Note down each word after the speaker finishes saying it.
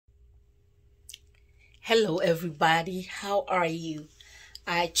Hello everybody, how are you?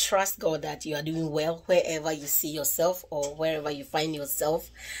 I trust God that you are doing well wherever you see yourself or wherever you find yourself.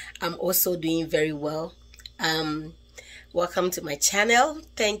 I'm also doing very well. Welcome to my channel.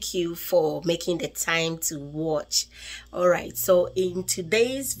 Thank you for making the time to watch. All right, so in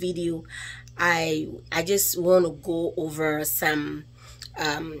today's video I just want to go over some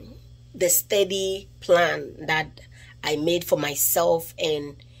the study plan that I made for myself,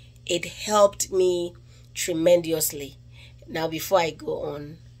 and it helped me tremendously. Now before I go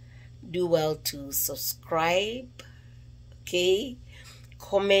on, do well to subscribe, okay,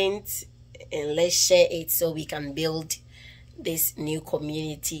 comment, and let's share it so we can build this new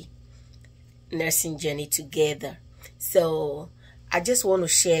community nursing journey together. So I just want to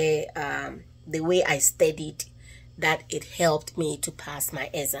share the way I studied, that it helped me to pass my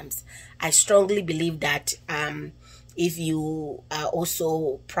exams. I strongly believe that if you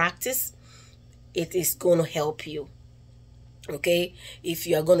also practice, it is going to help you. Okay, if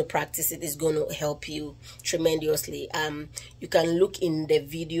you are going to practice, it is going to help you tremendously. You can look in the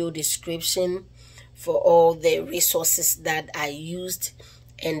video description for all the resources that I used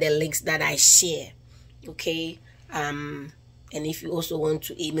and the links that I share. Okay, and if you also want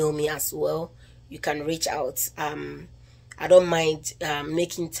to email me as well, you can reach out. I don't mind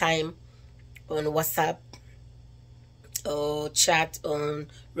making time on WhatsApp or chat on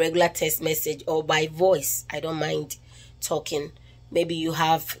regular text message or by voice. I don't mind talking. Maybe you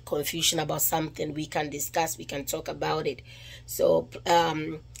have confusion about something, we can discuss, we can talk about it. So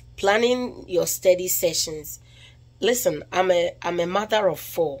planning your study sessions. Listen, I'm a mother of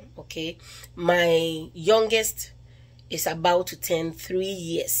 4. Okay, my youngest is about to turn 3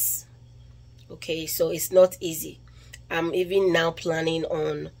 years. Okay, so it's not easy. I'm even now planning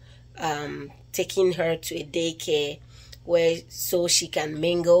on taking her to a daycare so she can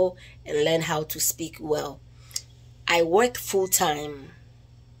mingle and learn how to speak well. I work full-time.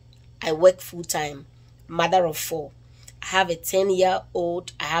 Mother of 4. I have a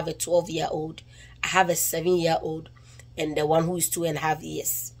 10-year-old, I have a 12-year-old, I have a 7-year-old, and the one who is 2.5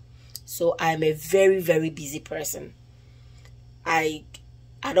 years. So I'm a very, very busy person. I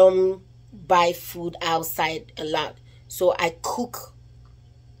don't buy food outside a lot. So I cook.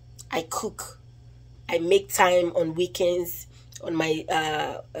 I make time on weekends, on my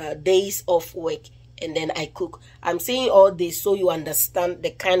days off work, and then I cook. I'm saying all this so you understand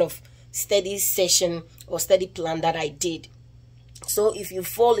the kind of study session or study plan that I did. So if you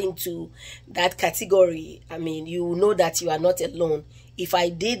fall into that category, I mean, you know that you are not alone. If I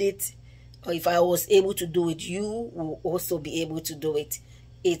did it, or if I was able to do it, you will also be able to do it.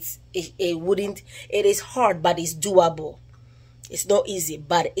 It is hard, but it's doable. It's not easy,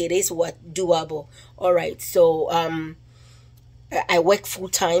 but it is doable. All right, so I work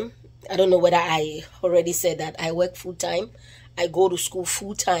full-time. I don't know whether I already said that. I work full-time. I go to school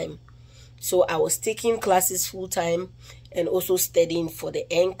full-time. So I was taking classes full-time and also studying for the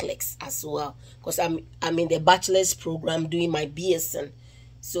NCLEX as well, because I'm in the bachelor's program doing my BSN.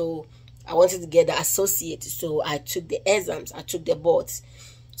 So I wanted to get the associate, so I took the exams, I took the boards.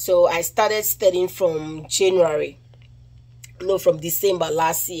 So I started studying from from December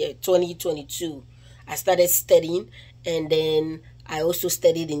last year, 2022. I started studying, and then I also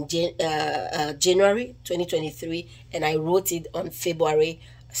studied in January 2023, and I wrote it on February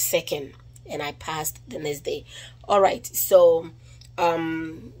 2nd, and I passed the next day. All right, so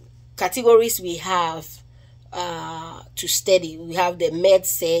categories we have to study. We have the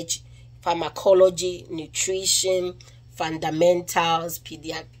med-surg, pharmacology, nutrition, fundamentals,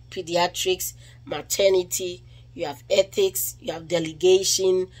 pediatrics, maternity. You have ethics, you have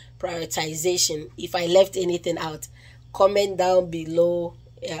delegation, prioritization. If I left anything out, comment down below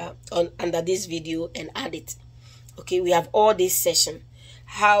under this video and add it. Okay, we have all this session.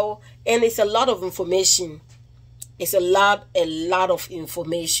 And it's a lot of information. It's a lot of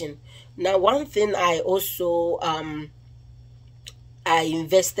information. Now, one thing I also I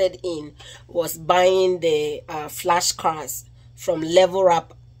invested in was buying the flashcards from Level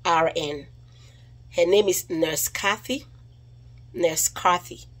Up RN. Her name is Nurse Kathy.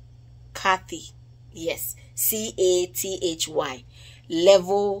 Kathy, yes, CATHY.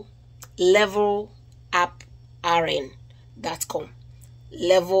 leveluprn.com.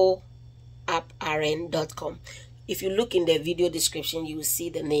 leveluprn.com. If you look in the video description, you will see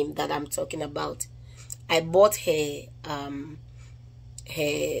the name that I'm talking about. I bought her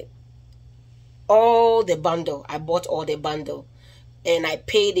all the bundle. I bought all the bundle, and I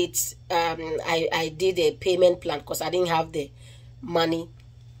paid it. I did a payment plan because I didn't have the money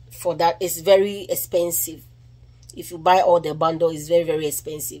for that. It's very expensive. If you buy all the bundle, it's very, very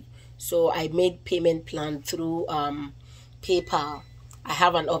expensive. So I made payment plan through PayPal. I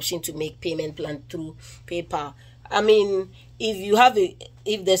have an option to make payment plan through PayPal. I mean,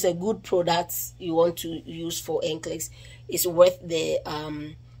 if there's a good product you want to use for Nclex, it's worth the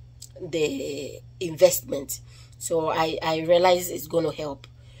investment. So I realize it's going to help,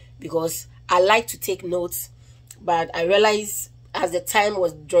 because I like to take notes, but I realize as the time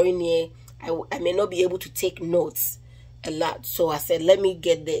was drawing near, I may not be able to take notes a lot. So I said, let me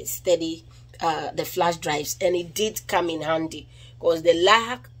get the the flash drives, and it did come in handy, because the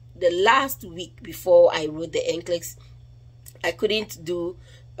last week before I wrote the Nclex, I couldn't do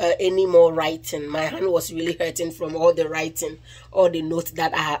any more writing. My hand was really hurting from all the writing, all the notes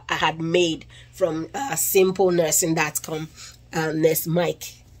that I had made from simplenursing.com. Nurse Mike,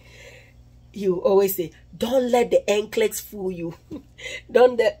 you always say, don't let the Nclex fool you.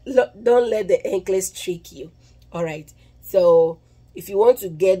 don't let the Nclex trick you. All right. So if you want to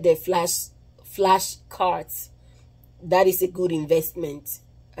get the flash cards, that is a good investment.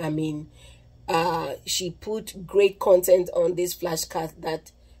 I mean, she put great content on this flashcard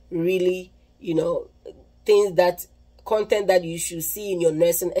that really, you know, content that you should see in your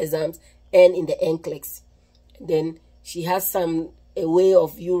nursing exams and in the Nclex. Then she has a way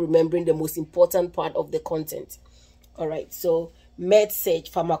of you remembering the most important part of the content. All right, so med search,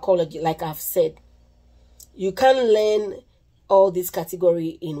 pharmacology, like I've said, you can't learn all this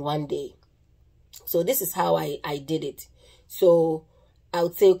category in one day. So this is how I did it. So I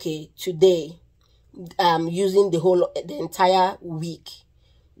would say, okay, today I'm using the entire week.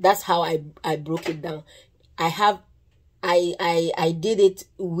 That's how I broke it down. I did it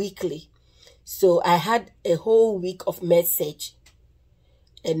weekly. So I had a whole week of message,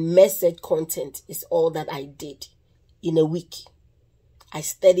 and message content is all that I did in a week. I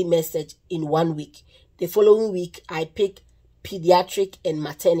studied message in 1 week. The following week, I picked pediatric and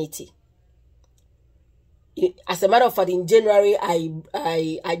maternity. As a matter of fact, in January,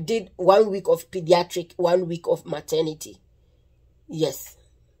 I did 1 week of pediatric, 1 week of maternity. Yes.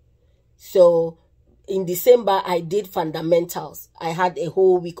 So in December, I did fundamentals. I had a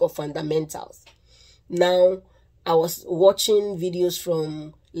whole week of fundamentals. Now, I was watching videos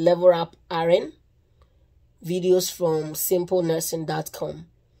from Level Up RN, videos from simplenursing.com.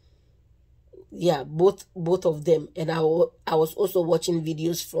 Yeah, both of them. And I was also watching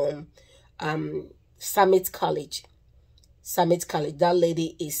videos from Summit College. Summit College. That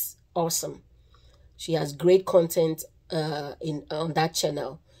lady is awesome. She has great content on that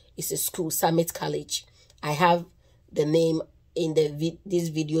channel. It's a school, Summit College. I have the name in this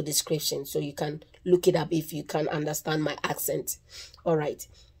video description, so you can look it up if you can understand my accent. All right.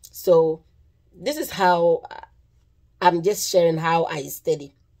 So this is how I'm just sharing how I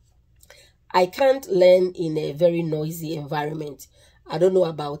study. I can't learn in a very noisy environment. I don't know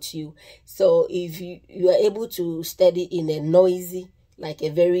about you. So if you are able to study in a noisy, like a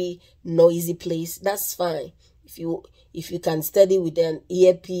very noisy place, that's fine. If you can study with an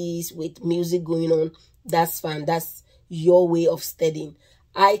earpiece, with music going on, that's fine. That's your way of studying.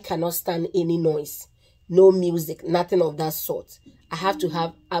 I cannot stand any noise, no music, nothing of that sort. I have to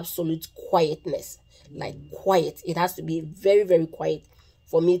have absolute quietness, like quiet. It has to be very, very quiet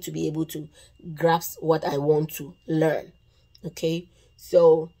for me to be able to grasp what I want to learn. Okay,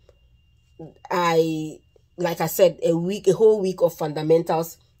 so like I said, a whole week of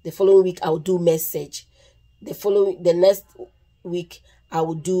fundamentals. The following week I'll do message. The next week I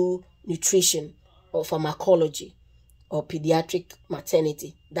will do nutrition or pharmacology or pediatric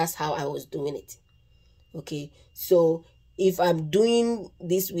maternity. That's how I was doing it. Okay, so if I'm doing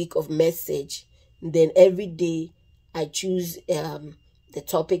this week of message, then every day I choose the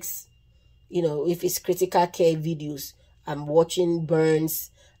topics. You know, if it's critical care videos, I'm watching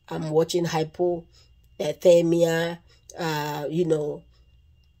burns, I'm watching hypothermia, you know,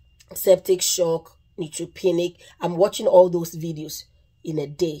 septic shock, neutropenic. I'm watching all those videos in a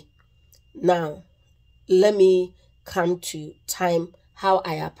day. Now, let me come to time, how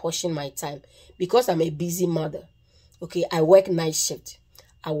I apportion my time. Because I'm a busy mother, okay, I work night shift.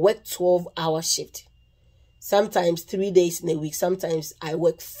 I work 12-hour shift. Sometimes 3 days in a week. Sometimes I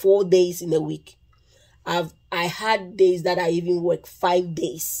work 4 days in a week. I had days that I even work 5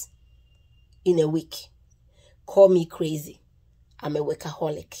 days in a week. Call me crazy. I'm a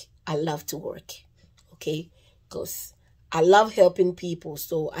workaholic. I love to work. Okay? Because I love helping people.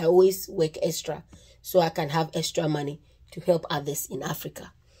 So I always work extra so I can have extra money to help others in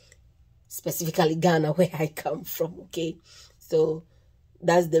Africa. Specifically Ghana, where I come from. Okay? So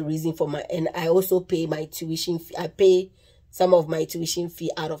that's the reason for and I also pay my tuition fee. I pay some of my tuition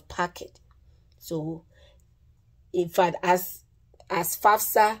fee out of pocket. So in fact, as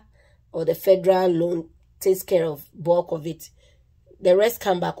FAFSA or the federal loan takes care of bulk of it. The rest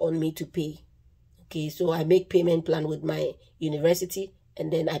come back on me to pay. Okay, so I make payment plan with my university,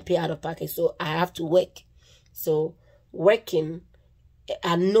 and then I pay out of pocket. So I have to work. So working,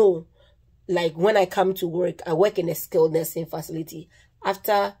 I know, like when I come to work, I work in a skilled nursing facility.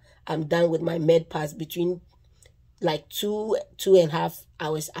 After I'm done with my med pass, between like 2.5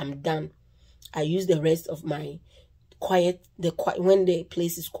 hours, I'm done. I use the rest of my when the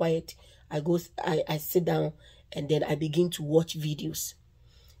place is quiet, I sit down, and then I begin to watch videos.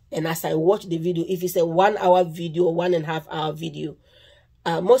 And as I watch the video, if it's a 1 hour video or 1.5 hour video,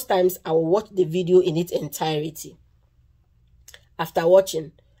 most times I will watch the video in its entirety. After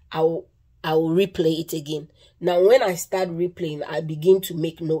watching, I will replay it again. Now, when I start replaying, I begin to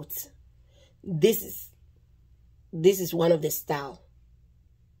make notes. This is one of the style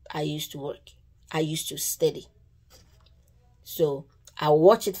I used to work. I used to study. So I'll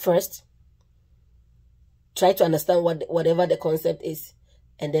watch it first, try to understand whatever the concept is,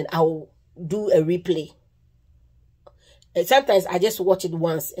 and then I'll do a replay. And sometimes I just watch it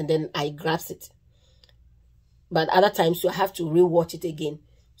once and then I grasp it. But other times, so I have to rewatch it again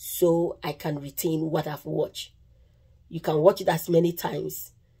so I can retain what I've watched. You can watch it as many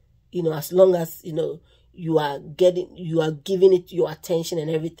times, as long as, you are giving it your attention and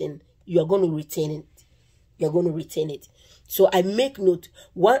everything, you are going to retain it. You're going to retain it. So I make note.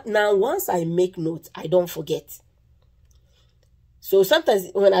 Now, once I make notes, I don't forget. So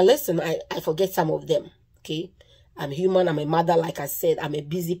sometimes when I listen, I forget some of them. Okay. I'm human. I'm a mother. Like I said, I'm a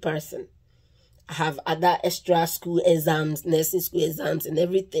busy person. I have other extra school exams, nursing school exams, and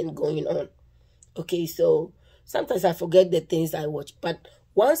everything going on. Okay. So sometimes I forget the things I watch. But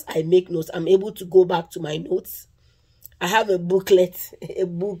once I make notes, I'm able to go back to my notes. I have a booklet, a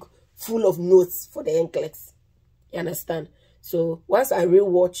book full of notes for the NCLEX. You understand? So once I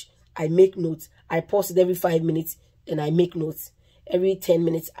rewatch, I make notes. I pause it every 5 minutes, and I make notes. Every 10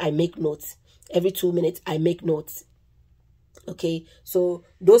 minutes, I make notes. Every 2 minutes, I make notes. Okay, so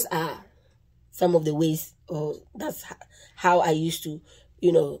those are some of the ways, or that's how I used to,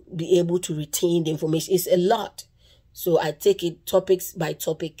 be able to retain the information. It's a lot. So I take it topics by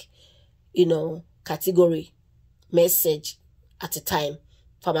topic, category, message at a time,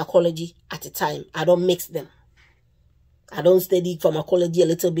 pharmacology at a time. I don't mix them. I don't study pharmacology a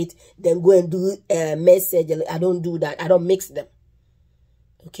little bit, then go and do a message. I don't do that. I don't mix them.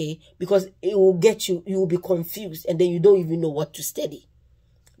 Okay, because it will get you will be confused, and then you don't even know what to study.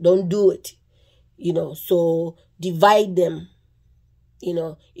 Don't do it. So divide them.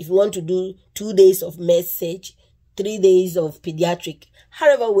 If you want to do 2 days of message, 3 days of pediatric,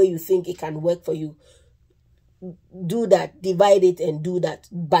 however way you think it can work for you, do that. Divide it and do that.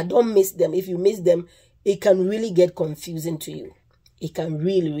 But don't miss them. If you miss them, it can really get confusing to you. It can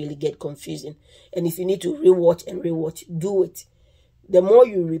really, really get confusing. And if you need to rewatch and rewatch, do it. The more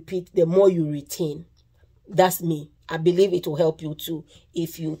you repeat, the more you retain. That's me. I believe it will help you too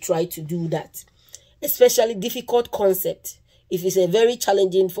if you try to do that. Especially difficult concept. If it's a very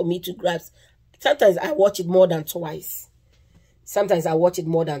challenging for me to grasp, sometimes I watch it more than twice. Sometimes I watch it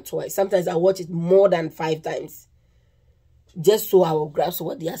more than twice. Sometimes I watch it more than 5 times. Just so I will grasp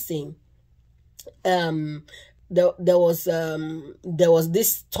what they are saying. There was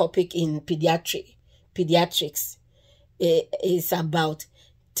this topic in pediatrics. It's about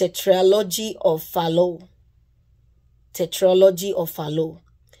tetralogy of Fallot. Tetralogy of Fallot.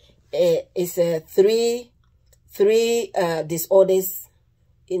 It's three disorders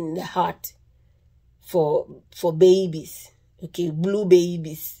in the heart for babies. Okay, blue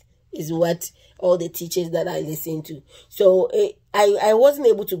babies is what all the teachers that I listen to. So I wasn't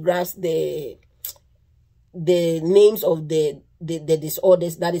able to grasp the names of the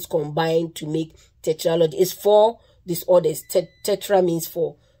disorders that is combined to make tetralogy. It's 4 disorders. Tetra means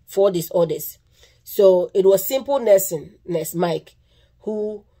 4 disorders. So it was simple Nurse Mike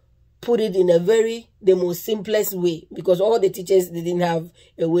who put it in the most simplest way, because all the teachers didn't have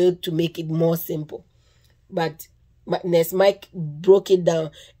a way to make it more simple. But Nurse Mike broke it down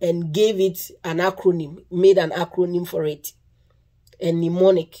and gave it an acronym, made an acronym for it. And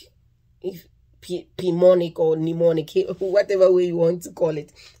mnemonic, mnemonic or mnemonic, whatever way you want to call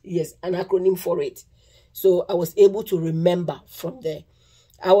it. Yes, an acronym for it. So I was able to remember from there.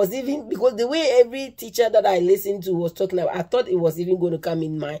 I was even, because the way every teacher that I listened to was talking about, I thought it was even going to come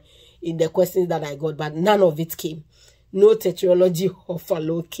in the questions that I got, but none of it came. No tetralogy of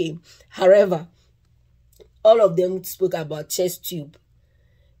Fallot came. However, all of them spoke about chest tube,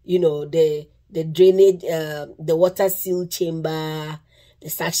 the drainage, the water seal chamber, the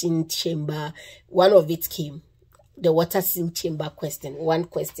suction chamber. One of it came. the water seal chamber question. One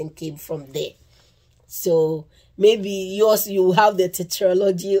question came from there. So maybe yours, you have the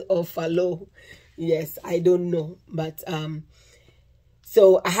tetralogy of Fallow. Yes, I don't know. But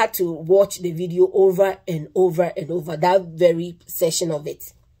so I had to watch the video over and over and over, that very session of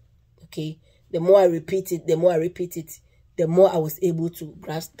it. Okay. The more I repeat it, the more I was able to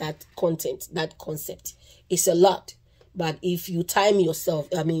grasp that content, that concept. It's a lot. But if you time yourself,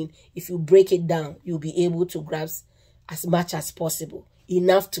 I mean, if you break it down, you'll be able to grasp as much as possible.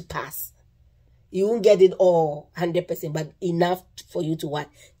 Enough to pass. You won't get it all 100%, but enough for you to what?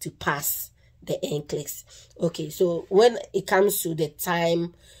 To pass the NCLEX. Okay, so when it comes to the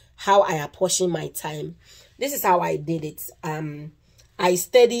time, how I apportion my time, this is how I did it. I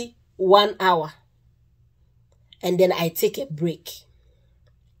study 1 hour and then I take a break.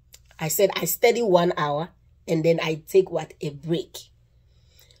 I said I study 1 hour and then I take what? A break.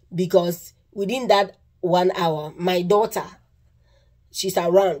 Because within that 1 hour, my daughter, she's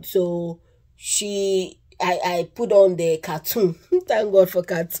around. So I put on the cartoon. Thank God for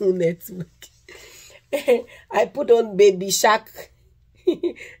Cartoon Network. I put on Baby Shark,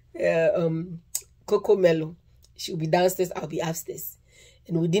 Coco Melon. She'll be downstairs, I'll be upstairs.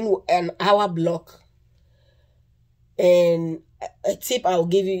 And within an hour block, and a tip I'll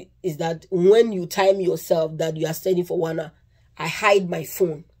give you is that when you time yourself that you are studying for 1 hour, I hide my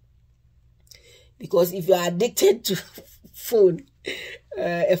phone. Because if you are addicted to phone,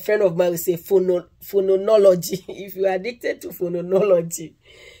 a friend of mine will say phonology. If you are addicted to phonology,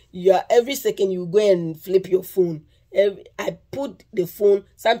 you are every second you go and flip your phone. I put the phone,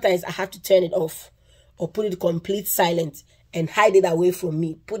 sometimes I have to turn it off or put it complete silent and hide it away from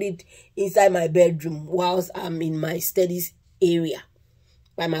me. Put it inside my bedroom whilst I'm in my studies area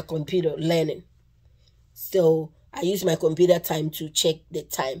by my computer learning. So I use my computer time to check the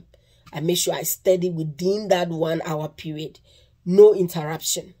time. I make sure I study within that 1 hour period. No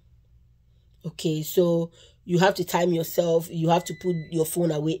interruption. Okay, so you have to time yourself. You have to put your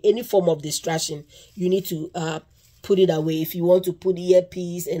phone away. Any form of distraction, you need to put it away. If you want to put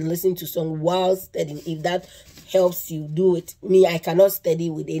earpiece and listen to song while studying, if that helps you, do it. Me, I cannot study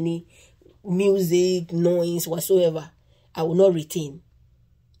with any music, noise whatsoever. I will not retain.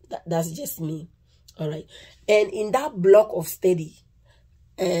 That's just me. All right. And in that block of study,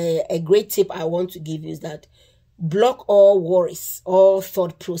 a great tip I want to give you is that block all worries, all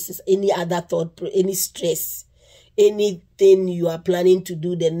thought process, any other thought, any stress, anything you are planning to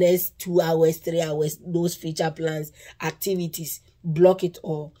do the next 2 hours, 3 hours, those future plans, activities, block it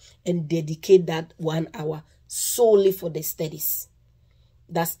all and dedicate that 1 hour solely for the studies.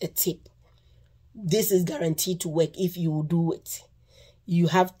 That's a tip. This is guaranteed to work if you do it. You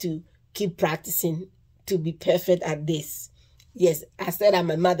have to keep practicing to be perfect at this. Yes, I said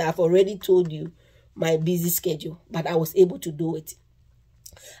I'm a mother. I've already told you my busy schedule, but I was able to do it.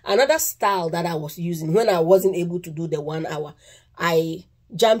 Another style that I was using when I wasn't able to do the 1 hour, I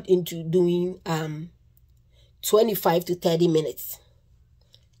jumped into doing 25 to 30 minutes.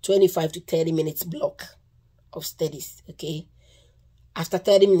 25 to 30 minutes block of studies, okay? After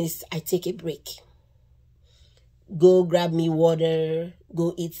 30 minutes, I take a break. Go grab me water,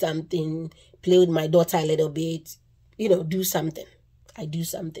 go eat something, play with my daughter a little bit, you know, do something. I do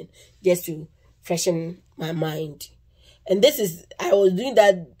something just to freshen my mind. And this is, I was doing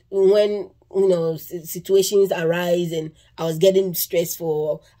that when, you know, situations arise and I was getting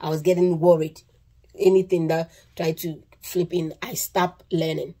stressful, I was getting worried. Anything that tried to flip in, I stop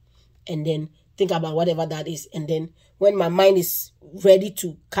learning and then think about whatever that is. And then when my mind is ready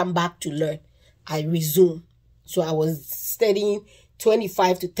to come back to learn, I resume. So I was studying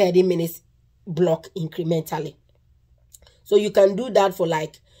 25 to 30 minutes block incrementally. So you can do that for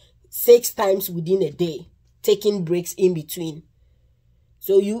like 6 times within a day, taking breaks in between.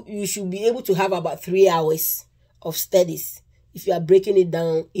 So you should be able to have about 3 hours of studies if you are breaking it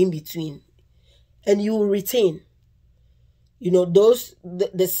down in between. And you will retain, you know, those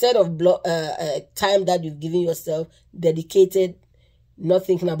the set of time that you've given yourself, dedicated, not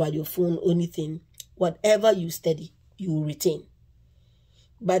thinking about your phone or anything. Whatever you study, you will retain.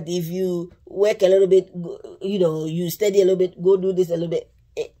 But if you work a little bit, you know, you study a little bit, go do this a little bit,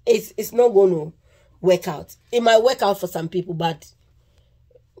 it's not going to work out. It might work out for some people, but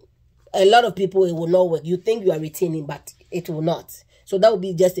a lot of people, it will not work. You think you are retaining, but it will not. So that would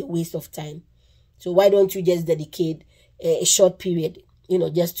be just a waste of time. So why don't you just dedicate a short period, you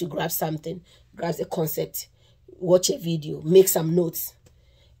know, just to grab something, grab a concept, watch a video, make some notes.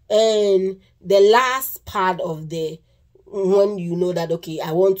 And the last part of the, when you know that, okay,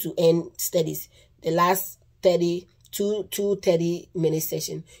 I want to end studies, the last 30 minute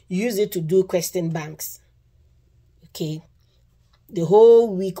session, use it to do question banks. Okay, the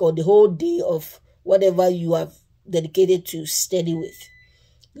whole week or the whole day of whatever you have dedicated to study with,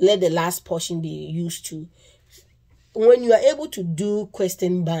 let the last portion be used to. When you are able to do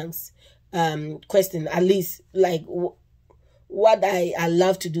question banks, question at least like what I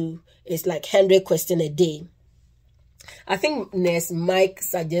love to do is like 100 questions a day. I think Nurse Mike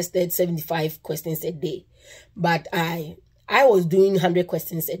suggested 75 questions a day, but I was doing 100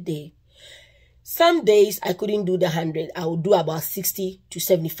 questions a day. Some days I couldn't do the 100. I would do about 60 to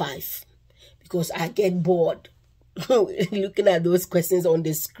 75 because I get bored looking at those questions on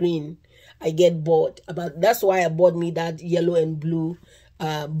the screen. I get bored. That's why I bought me that yellow and blue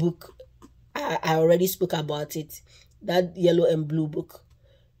book. I already spoke about it. That yellow and blue book,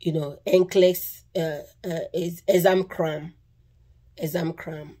 you know, Nclex is exam Cram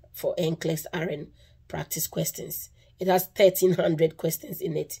for Nclex-RN practice questions. It has 1,300 questions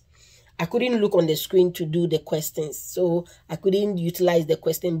in it. I couldn't look on the screen to do the questions, so I couldn't utilize the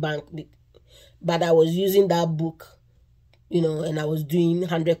question bank, but I was using that book, you know, and I was doing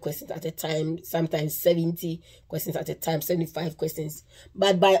 100 questions at a time, sometimes 70 questions at a time, 75 questions.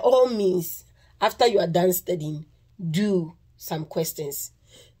 But by all means, after you are done studying, do some questions.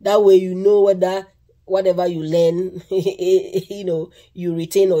 That way you know whether whatever you learn, you know, you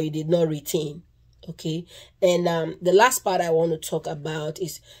retain or you did not retain. Okay, and the last part I want to talk about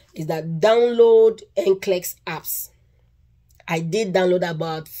is that download NCLEX apps. I did download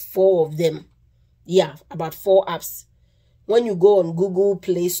about 4 of them. Yeah, about 4 apps. When you go on Google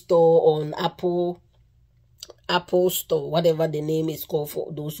Play Store, on Apple Store, whatever the name is called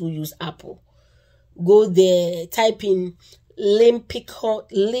for those who use Apple, go there, type in Limpicot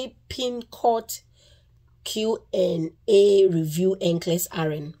Q&A review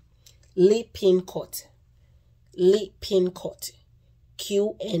Nclex-RN. Limpicot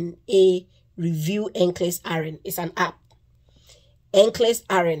Q&A review Nclex-RN. It's an app.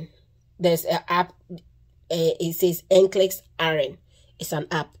 Nclex-RN. There's an app. It says Nclex-RN. It's an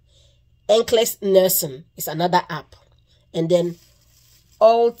app. NCLEX Nursing is another app. And then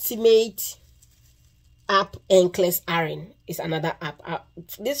Ultimate App Nclex-RN is another app.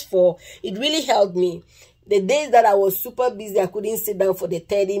 This 4, it really helped me. The days that I was super busy, I couldn't sit down for the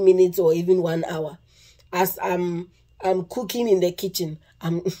 30 minutes or even 1 hour. As I'm cooking in the kitchen,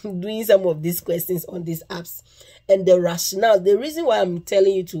 I'm doing some of these questions on these apps. And the rationale, the reason why I'm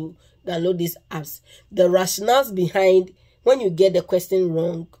telling you to download these apps, the rationales behind when you get the question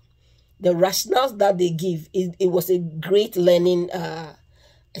wrong, the rationales that they give, it was a great learning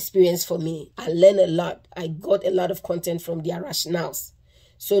experience for me. I learned a lot. I got a lot of content from their rationales.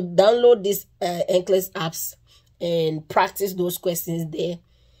 So download these NCLEX apps and practice those questions there.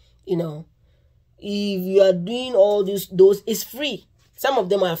 You know, if you are doing all those, it's free. Some of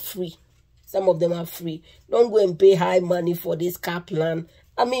them are free. Some of them are free. Don't go and pay high money for this Kaplan.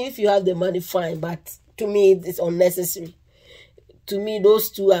 I mean, if you have the money, fine. But to me, it's unnecessary. To me,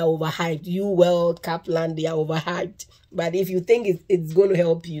 those 2 are overhyped. UWorld, Kaplan, they are overhyped. But if you think it's going to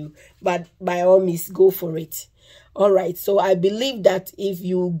help you, but by all means, go for it. All right. So I believe that if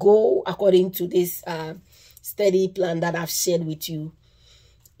you go according to this study plan that I've shared with you,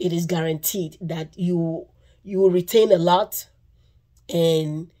 it is guaranteed that you will retain a lot,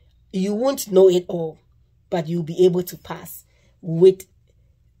 and you won't know it all, but you'll be able to pass with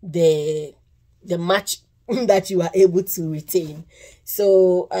the match that you are able to retain.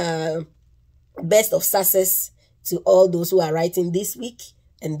 So best of success to all those who are writing this week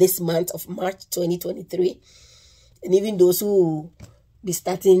and this month of March 2023, and even those who will be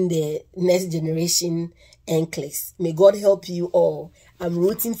starting the next generation NCLEX. May God help you all. I'm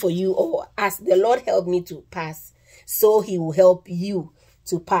rooting for you all. As the Lord helped me to pass, so he will help you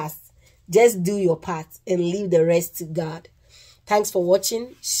to pass. Just do your part and leave the rest to God. Thanks for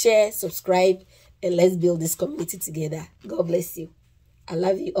watching. Share, subscribe, and let's build this community together. God bless you. I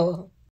love you all.